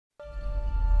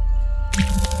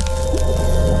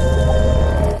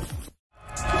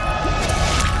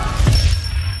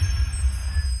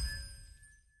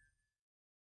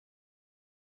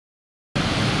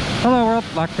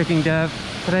LockpickingDev.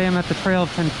 Today I'm at the Trail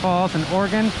of 10 Falls in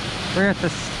Oregon. We're at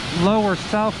the lower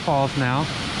South Falls now.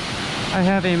 I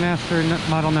have a Master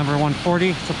model number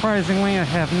 140. Surprisingly, I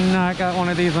have not got one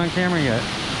of these on camera yet.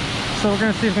 So we're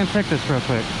gonna see if we can pick this real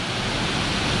quick.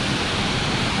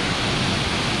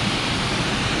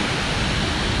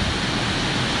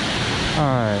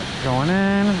 Alright, going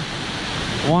in.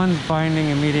 One's binding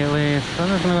immediately, so I'm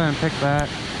just gonna go ahead and pick that.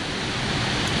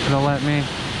 It'll let me.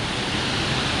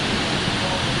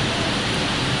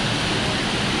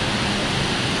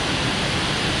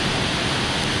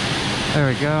 There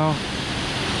we go.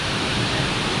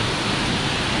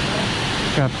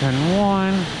 Got pin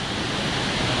 1.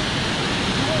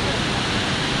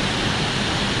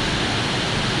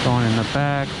 Going in the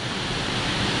back.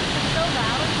 It's so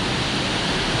loud.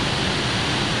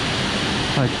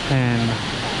 Like pin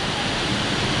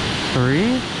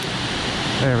 3.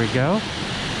 There we go.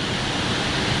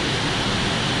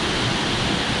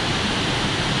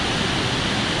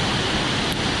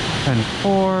 Pin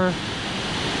 4.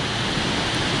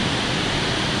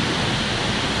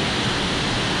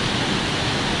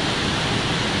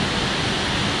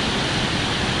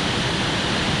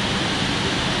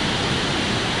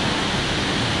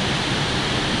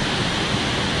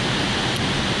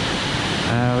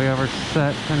 We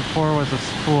overset. Pin 4 was a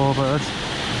spool, but let's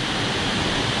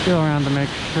go around to make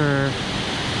sure.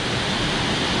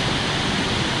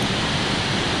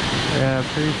 Yeah,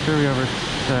 pretty sure we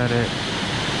overset it.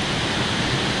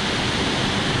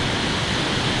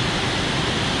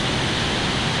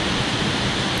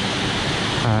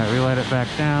 Alright, we let it back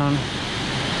down.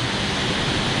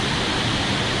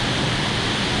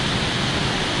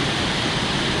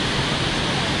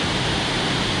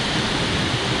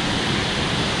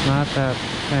 Not that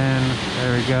pin.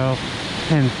 There we go.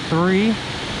 Pin 3.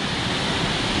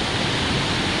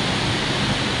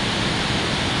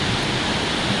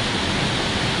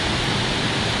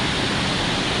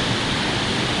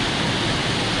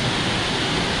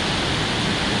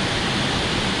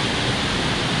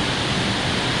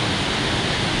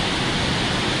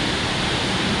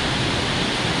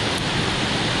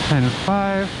 Pin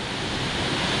 5.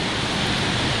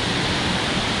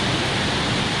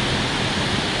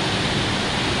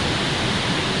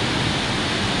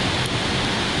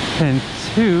 Pin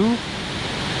 2.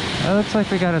 That looks like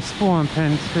we got a spool on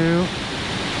pin 2.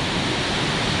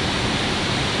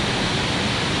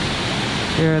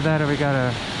 Here, that we got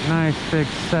a nice big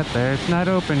set there. It's not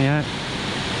open yet.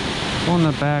 Go in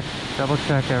the back, double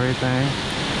check everything.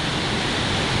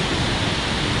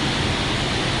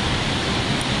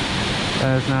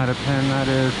 That is not a pin, that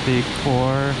is the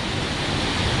core.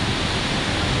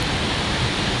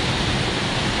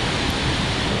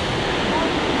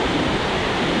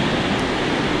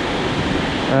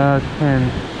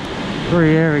 Pin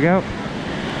 3, there we go.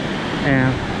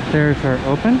 And there's our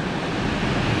open.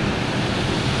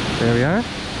 There we are.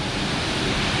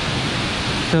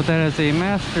 So that is a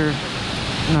Master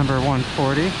number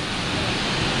 140.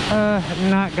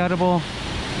 Not guttable.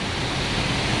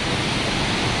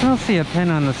 I don't see a pin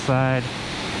on the side.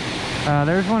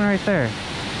 There's one right there.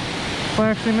 Well,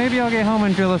 actually, maybe I'll get home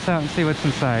and drill this out and see what's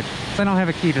inside, because I don't have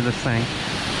a key to this thing.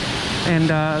 And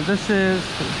this is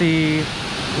the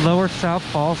lower South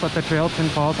Falls at the Trail of 10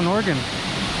 Falls in Oregon.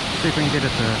 See if we can get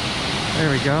it there.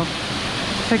 There we go.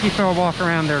 Take you for a walk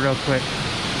around there real quick.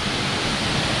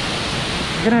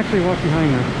 You can actually walk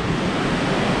behind them.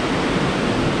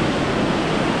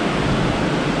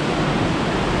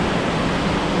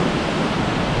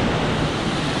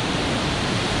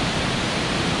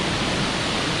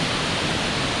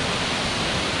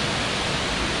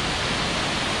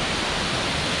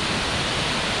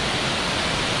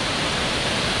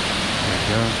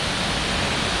 Go.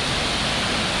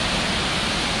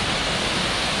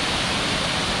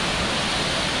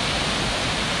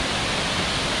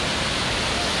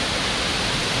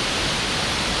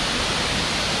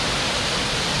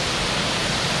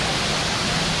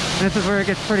 This is where it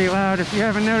gets pretty loud. If you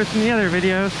haven't noticed in the other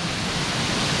videos,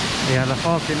 yeah, the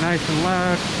falls get nice and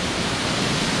loud.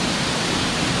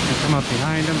 And come up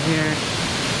behind them here.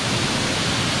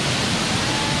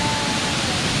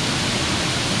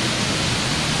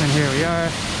 And here we are,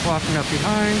 walking up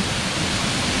behind.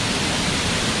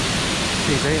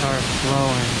 See, they are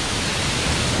flowing.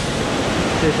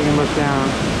 See if we can look down.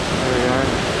 There we are.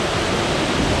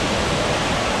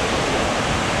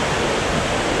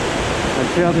 The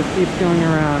trail just keeps going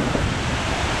around.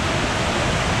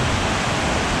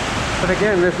 But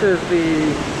again, this is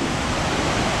the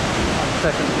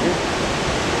second view.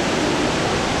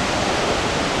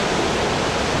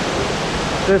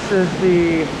 This is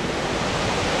the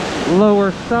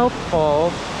lower South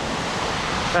Falls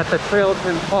at the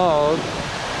Trailton Falls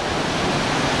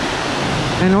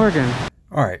in Oregon.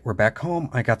 All right, we're back home.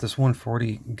 I got this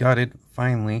 140 gutted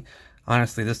finally.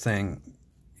 Honestly, this thing,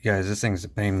 you guys, this thing's a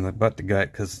pain in the butt to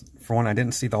gut because for one, I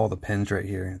didn't see all the pins right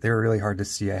here. They were really hard to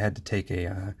see. I had to take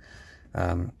a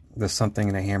there's something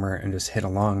in a hammer and just hit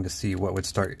along to see what would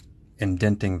start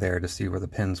indenting there to see where the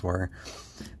pins were.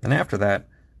 And after that,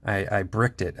 I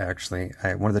bricked it actually.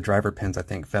 One of the driver pins I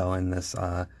think fell in this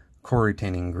core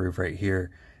retaining groove right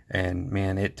here. And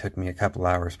man, it took me a couple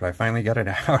hours, but I finally got it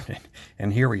out,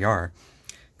 and here we are.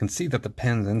 You can see that the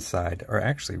pins inside are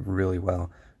actually really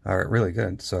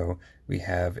good. So we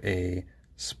have a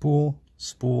spool,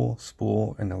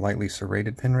 and a lightly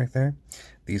serrated pin right there.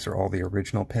 These are all the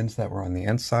original pins that were on the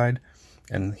inside.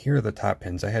 And here are the top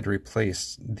pins. I had to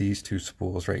replace these two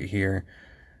spools right here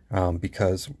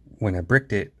because when I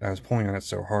bricked it, I was pulling on it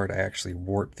so hard, I actually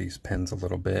warped these pins a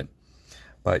little bit.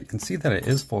 But you can see that it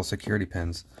is full of security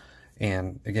pins.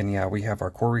 And again, yeah, we have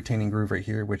our core retaining groove right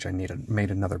here, which I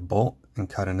made another bolt and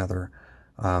cut another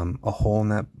a hole in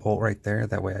that bolt right there.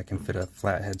 That way I can fit a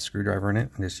flathead screwdriver in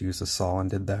it. I just used a saw and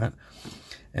did that.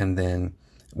 And then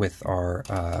with our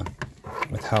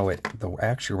with how the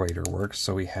actuator works,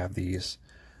 so we have these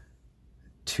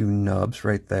two nubs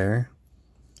right there.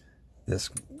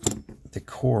 The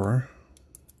core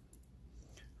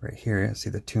right here. See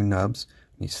the two nubs.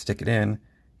 You stick it in,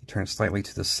 you turn it slightly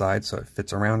to the side so it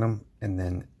fits around them, and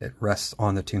then it rests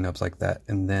on the two nubs like that.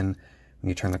 And then when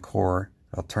you turn the core,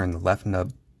 I'll turn the left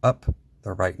nub up,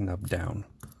 the right nub down.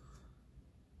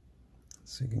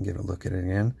 So you can get a look at it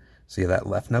again. See that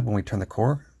left nub, when we turn the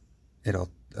core, it'll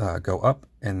go up,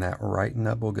 and that right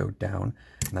nub will go down,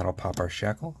 and that'll pop our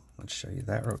shackle. Let's show you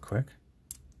that real quick.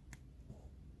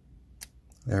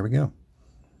 There we go.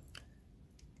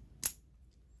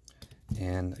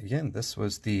 And again, this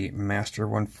was the Master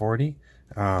 140.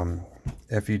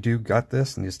 If you do gut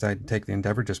this and you decide to take the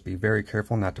endeavor, just be very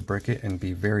careful not to brick it, and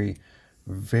be very,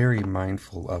 very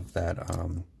mindful of that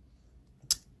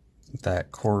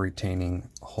that core retaining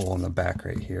hole in the back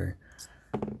right here.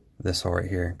 This hole right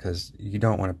here, because you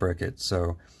don't want to brick it.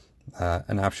 So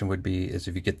an option would be is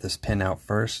if you get this pin out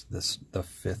first, the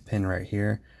fifth pin right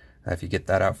here, if you get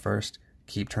that out first,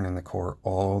 keep turning the core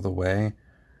all the way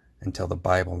until the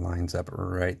Bible lines up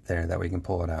right there. That way you can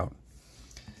pull it out.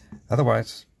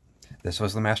 Otherwise, this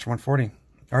was the Master 140.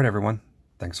 All right, everyone.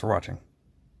 Thanks for watching.